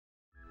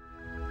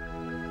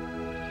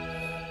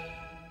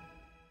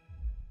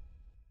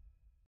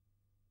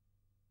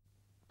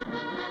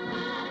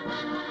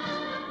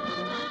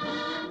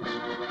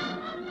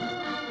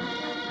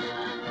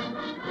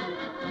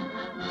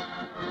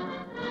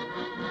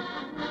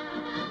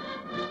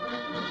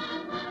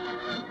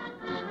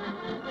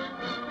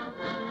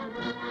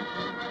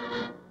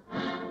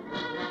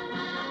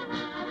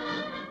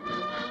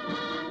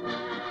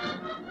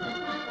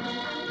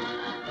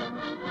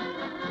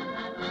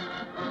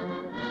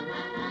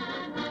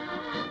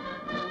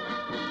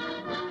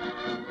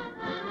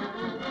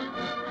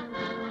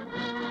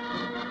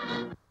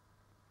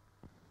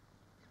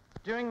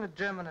During the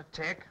German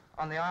attack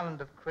on the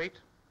island of Crete,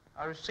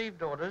 I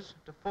received orders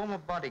to form a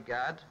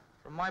bodyguard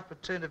from my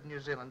platoon of New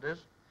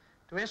Zealanders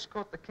to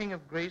escort the King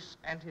of Greece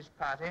and his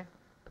party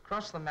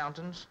across the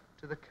mountains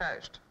to the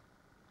coast.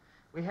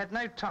 We had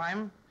no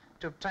time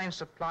to obtain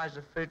supplies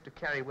of food to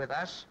carry with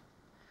us,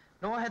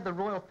 nor had the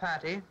royal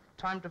party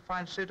time to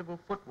find suitable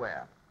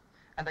footwear,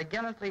 and they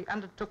gallantly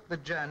undertook the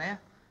journey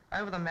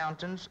over the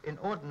mountains in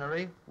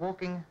ordinary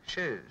walking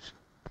shoes.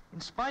 In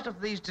spite of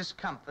these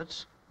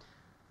discomforts,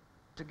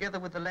 together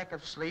with the lack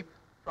of sleep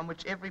from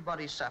which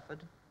everybody suffered,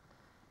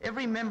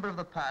 every member of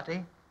the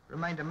party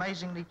remained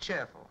amazingly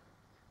cheerful,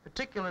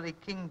 particularly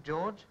King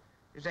George,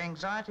 whose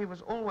anxiety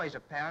was always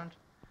apparent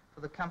for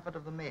the comfort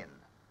of the men.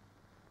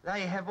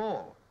 They have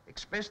all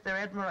expressed their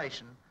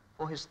admiration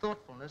for his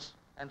thoughtfulness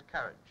and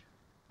courage.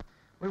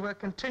 We were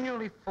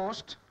continually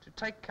forced to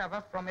take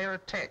cover from air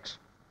attacks,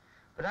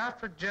 but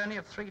after a journey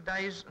of 3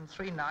 days and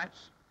 3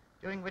 nights,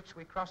 during which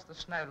we crossed the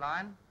snow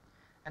line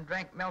and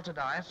drank melted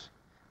ice,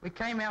 we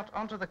came out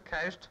onto the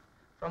coast,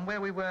 from where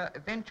we were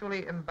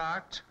eventually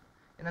embarked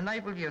in a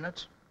naval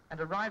unit and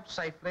arrived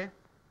safely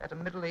at a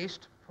Middle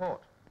East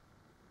port.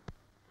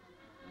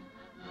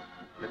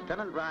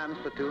 Lieutenant Ryan's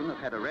platoon have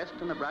had a rest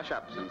and a brush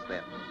up since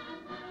then.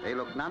 They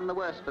look none the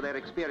worse for their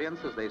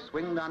experience as they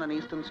swing down an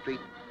eastern street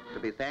to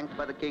be thanked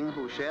by the king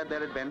who shared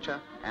their adventure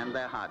and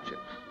their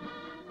hardships.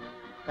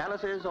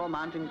 Palaces or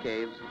mountain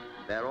caves,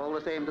 they're all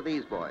the same to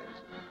these boys.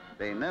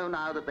 They know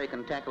now that they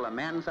can tackle a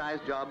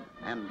man-sized job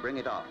and bring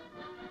it off.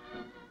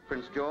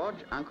 Prince George,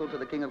 uncle to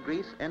the King of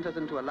Greece, enters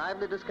into a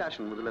lively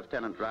discussion with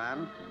Lieutenant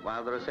Ryan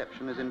while the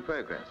reception is in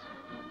progress.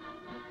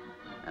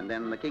 And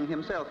then the King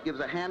himself gives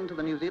a hand to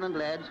the New Zealand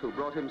lads who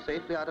brought him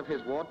safely out of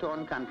his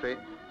war-torn country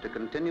to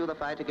continue the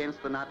fight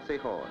against the Nazi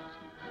hordes.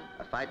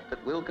 A fight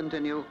that will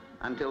continue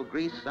until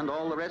Greece and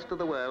all the rest of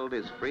the world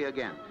is free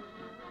again.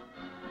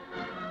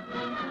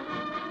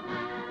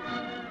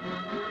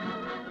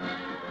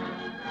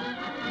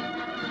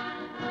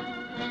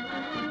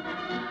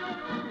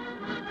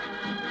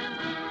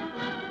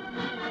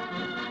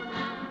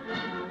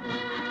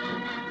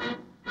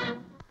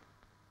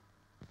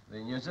 The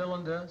New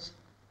Zealanders,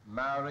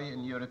 Maori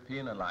and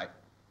European alike,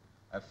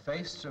 have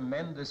faced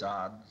tremendous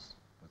odds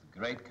with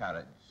great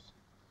courage.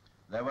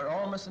 They were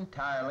almost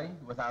entirely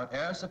without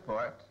air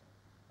support,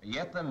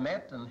 yet they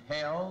met and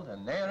held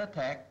an air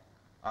attack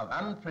of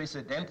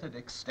unprecedented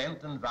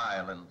extent and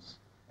violence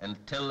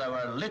until they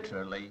were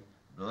literally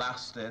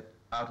blasted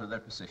out of their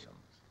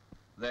positions.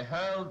 They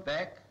hurled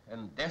back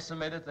and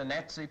decimated the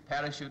Nazi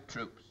parachute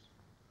troops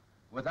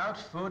without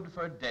food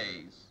for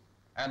days,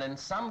 and in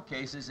some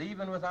cases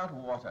even without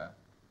water,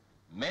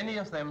 many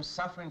of them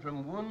suffering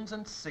from wounds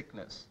and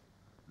sickness.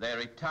 They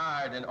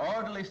retired in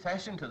orderly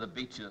fashion to the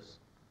beaches,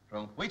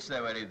 from which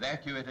they were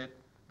evacuated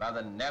by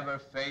the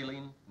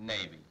never-failing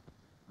Navy.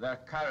 Their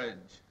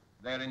courage,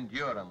 their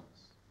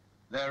endurance,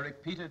 their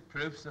repeated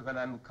proofs of an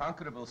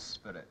unconquerable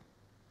spirit,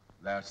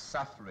 their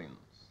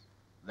sufferings,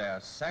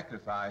 their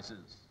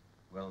sacrifices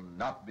will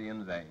not be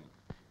in vain.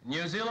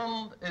 New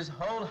Zealand is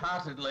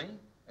wholeheartedly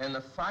in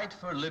the fight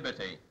for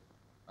liberty,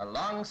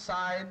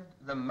 alongside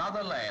the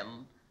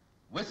motherland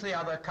with the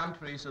other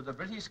countries of the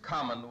British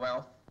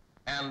Commonwealth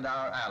and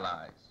our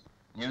allies.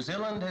 New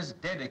Zealand has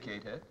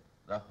dedicated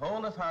the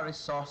whole of our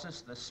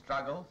resources to the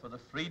struggle for the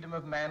freedom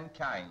of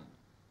mankind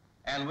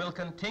and will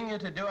continue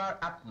to do our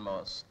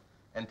utmost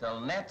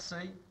until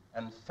Nazi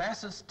and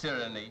fascist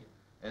tyranny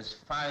is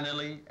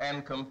finally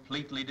and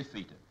completely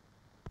defeated.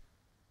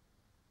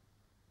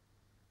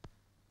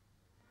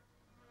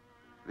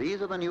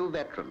 These are the new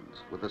veterans,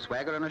 with the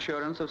swagger and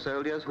assurance of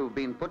soldiers who've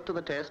been put to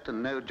the test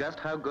and know just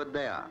how good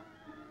they are.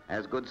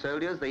 As good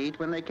soldiers, they eat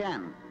when they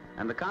can,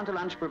 and the counter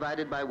lunch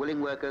provided by willing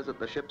workers at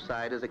the ship's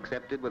side is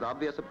accepted with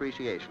obvious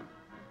appreciation.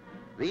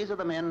 These are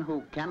the men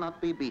who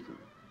cannot be beaten,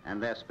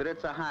 and their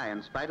spirits are high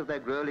in spite of their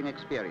grueling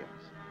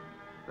experience.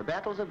 The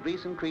battles of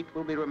Greece and Crete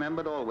will be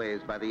remembered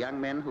always by the young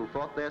men who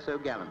fought there so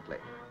gallantly,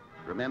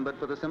 remembered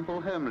for the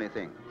simple, homely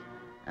things,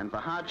 and for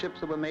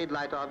hardships that were made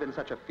light of in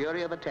such a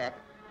fury of attack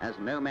as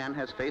no man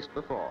has faced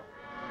before.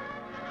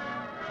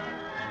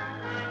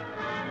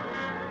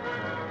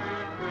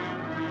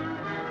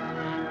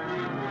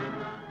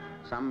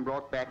 Some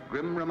brought back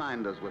grim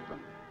reminders with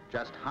them.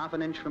 Just half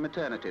an inch from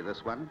eternity,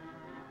 this one.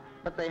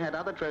 But they had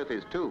other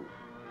trophies, too.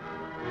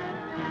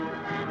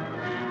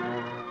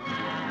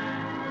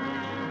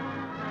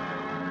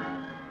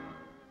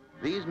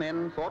 These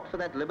men fought for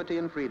that liberty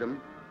and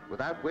freedom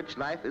without which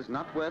life is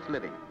not worth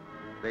living.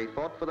 They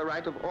fought for the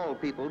right of all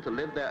people to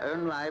live their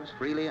own lives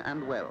freely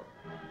and well.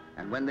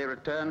 And when they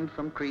returned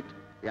from Crete,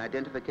 the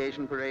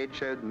identification parade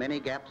showed many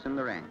gaps in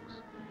the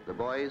ranks, the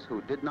boys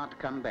who did not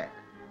come back.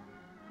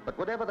 But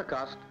whatever the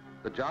cost,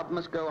 the job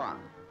must go on.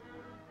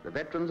 The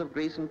veterans of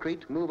Greece and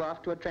Crete move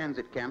off to a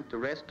transit camp to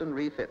rest and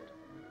refit.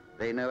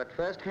 They know at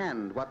first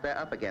hand what they're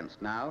up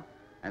against now,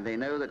 and they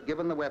know that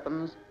given the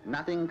weapons,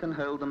 nothing can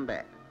hold them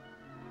back.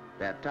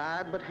 They're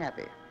tired but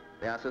happy.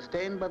 They are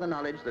sustained by the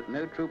knowledge that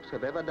no troops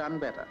have ever done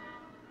better.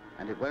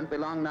 And it won't be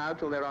long now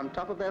till they're on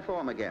top of their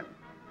form again.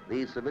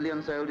 these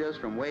civilian soldiers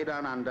from way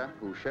down under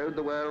who showed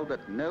the world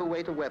that no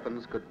weight of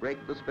weapons could break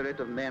the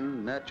spirit of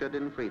men nurtured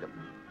in freedom.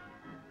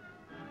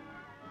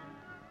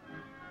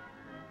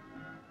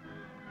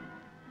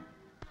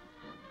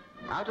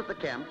 Out at the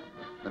camp,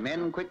 the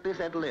men quickly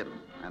settle in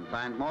and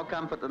find more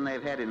comfort than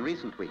they've had in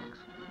recent weeks.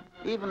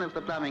 Even if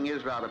the plumbing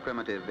is rather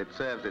primitive, it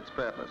serves its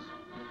purpose.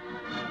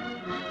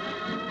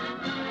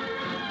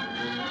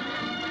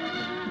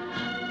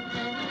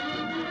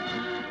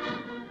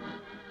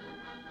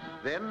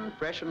 Then,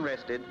 fresh and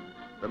rested,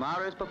 the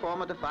Maoris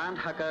perform a defiant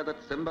haka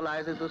that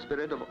symbolizes the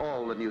spirit of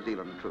all the New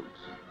Zealand troops.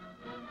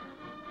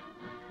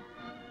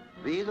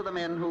 These are the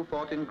men who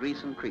fought in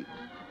Greece and Crete.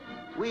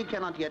 We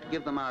cannot yet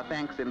give them our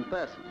thanks in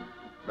person,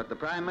 but the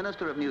Prime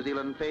Minister of New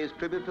Zealand pays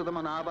tribute to them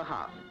on our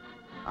behalf.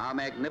 Our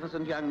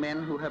magnificent young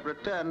men who have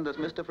returned, as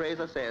Mr.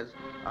 Fraser says,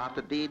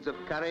 after deeds of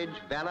courage,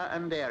 valor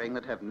and daring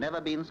that have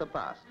never been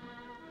surpassed.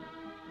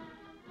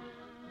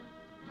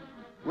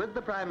 With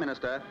the Prime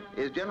Minister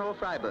is General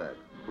Freiberg,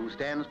 who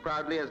stands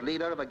proudly as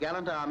leader of a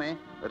gallant army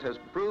that has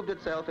proved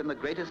itself in the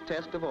greatest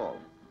test of all.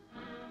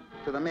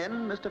 To the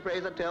men, Mr.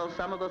 Fraser tells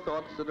some of the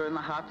thoughts that are in the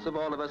hearts of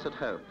all of us at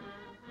home.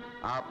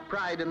 Our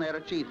pride in their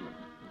achievement,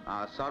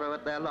 our sorrow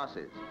at their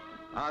losses,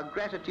 our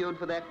gratitude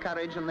for their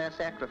courage and their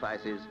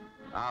sacrifices,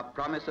 our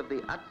promise of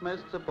the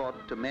utmost support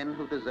to men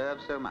who deserve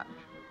so much.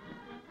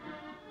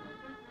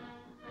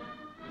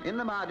 In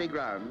the Mardi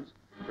grounds,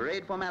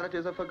 parade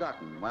formalities are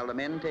forgotten while the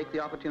men take the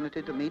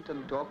opportunity to meet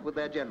and talk with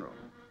their general.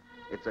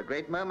 It's a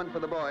great moment for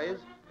the boys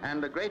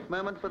and a great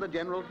moment for the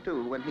general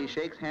too when he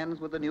shakes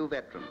hands with the new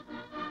veteran.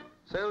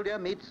 Soldier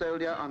meets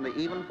soldier on the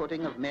even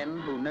footing of men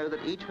who know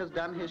that each has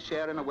done his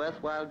share in a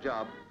worthwhile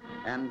job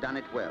and done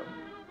it well.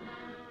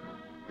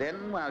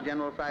 Then, while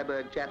General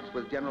Freiberg chats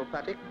with General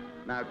Puttick,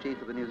 now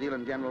Chief of the New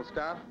Zealand General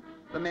Staff,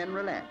 the men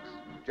relax.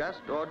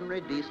 Just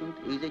ordinary, decent,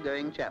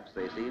 easygoing chaps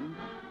they seem.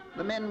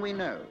 The men we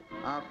know,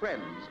 our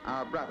friends,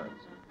 our brothers.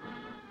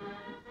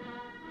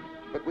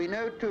 But we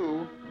know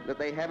too that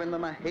they have in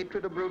them a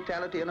hatred of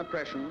brutality and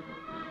oppression,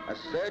 a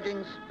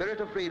surging spirit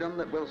of freedom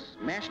that will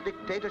smash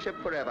dictatorship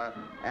forever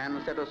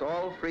and set us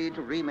all free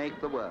to remake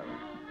the world.